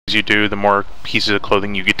you do, the more pieces of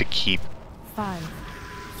clothing you get to keep. 5,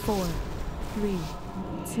 4, 3,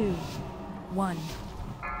 2, 1.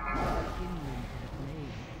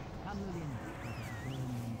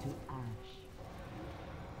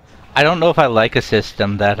 I don't know if I like a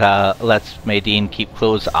system that lets Maydeen keep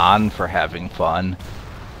clothes on for having fun.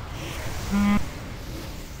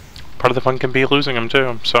 Part of the fun can be losing them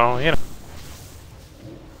too, so, you know.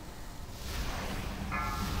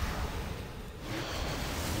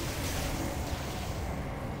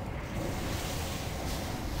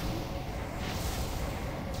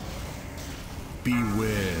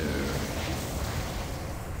 Beware.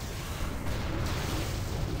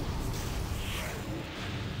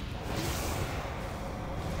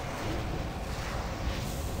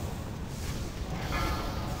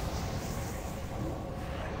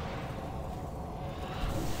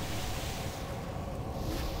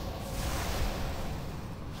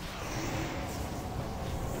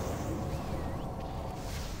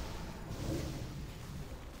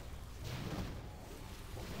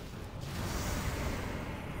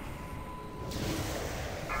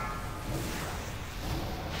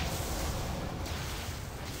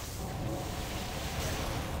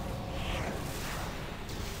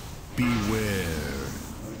 Beware.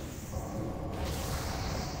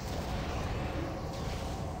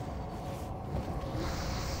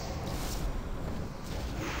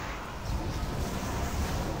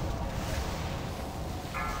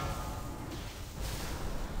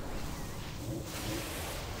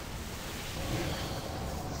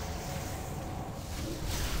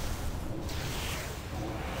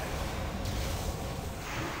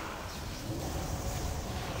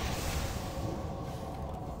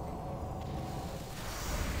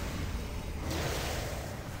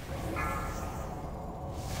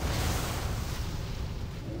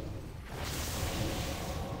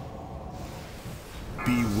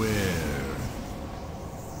 Beware.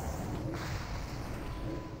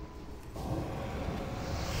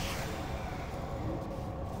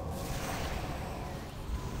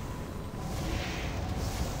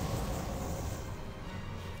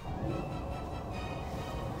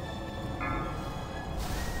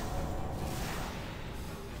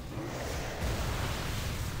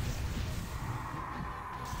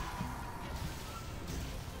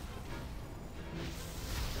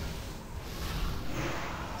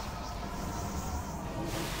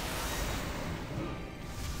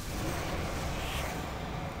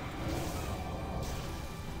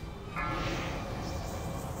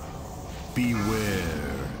 Beware.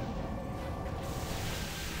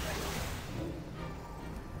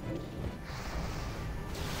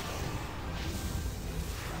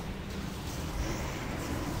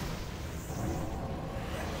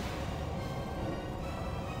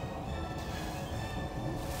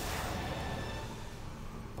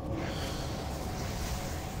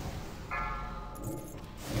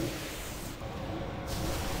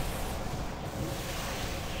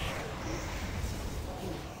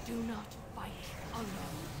 Do not fight alone.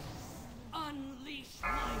 Unleash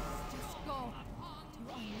minds to scorn.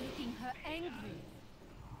 You are making her angry.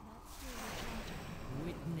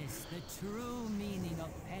 Witness the true meaning of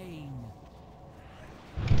pain.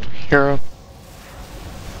 Hero.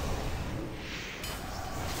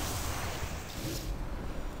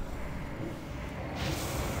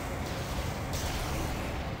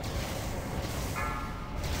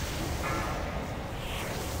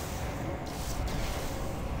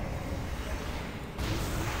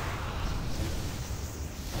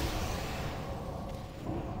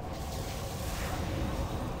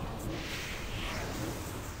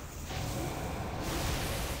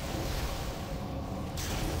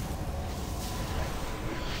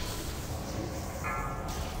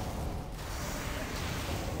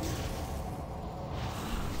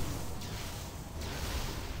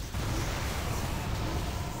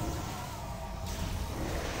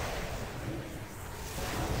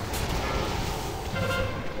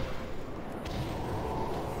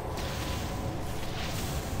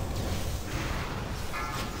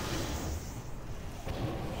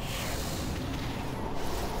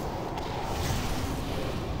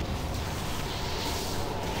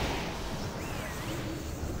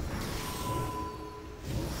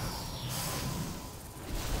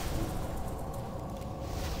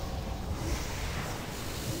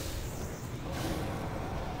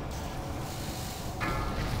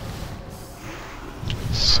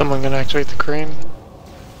 Someone gonna activate the crane?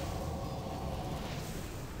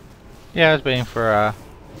 Yeah, I was waiting for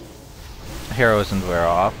heroism to wear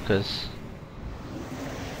off, because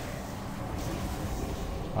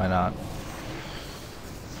why not?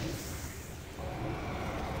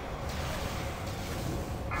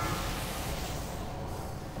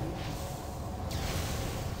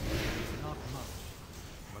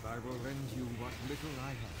 little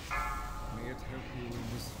I have, may it help you in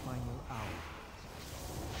this final hour.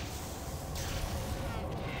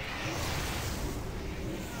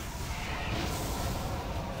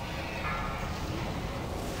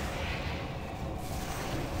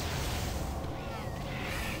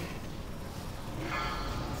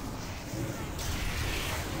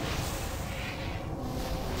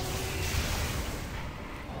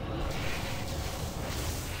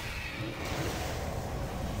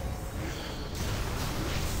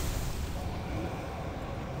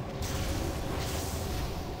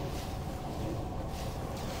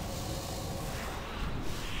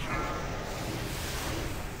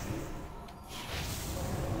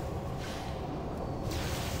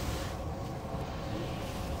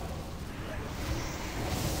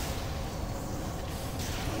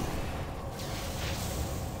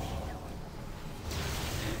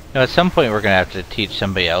 At some point we're gonna have to teach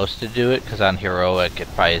somebody else to do it, because on Heroic it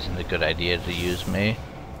probably isn't a good idea to use me.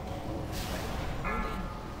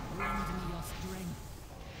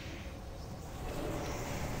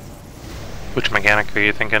 Which mechanic are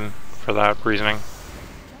you thinking for that reasoning?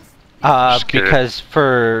 Just curious. Because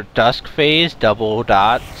for Dusk Phase, double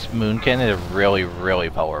dots, Moonkin is really, really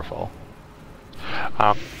powerful.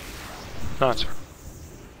 No, that's fair.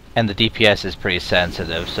 And the DPS is pretty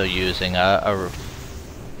sensitive, so using a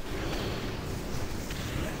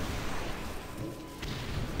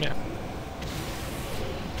Yeah.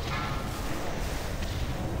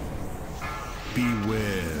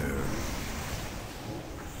 Beware.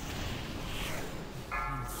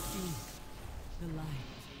 See the light.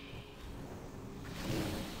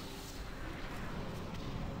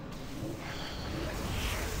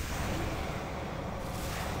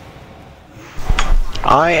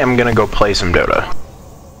 I am gonna go play some Dota.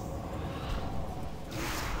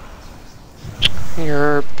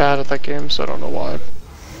 You're bad at that game, so I don't know why.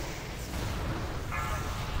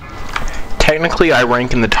 Technically, I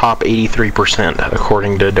rank in the top 83%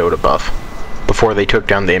 according to Dota Buff, before they took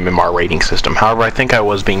down the MMR rating system. However, I think I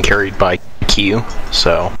was being carried by Q,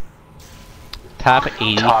 so... top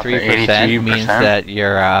 83% means that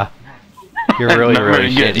you're really,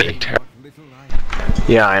 really shitty.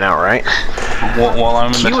 Yeah, I know, right? Well, I'm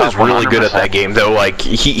in the Q top is really good at 100%. that game, though. Like,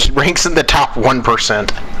 he ranks in the top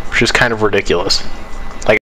 1%, which is kind of ridiculous.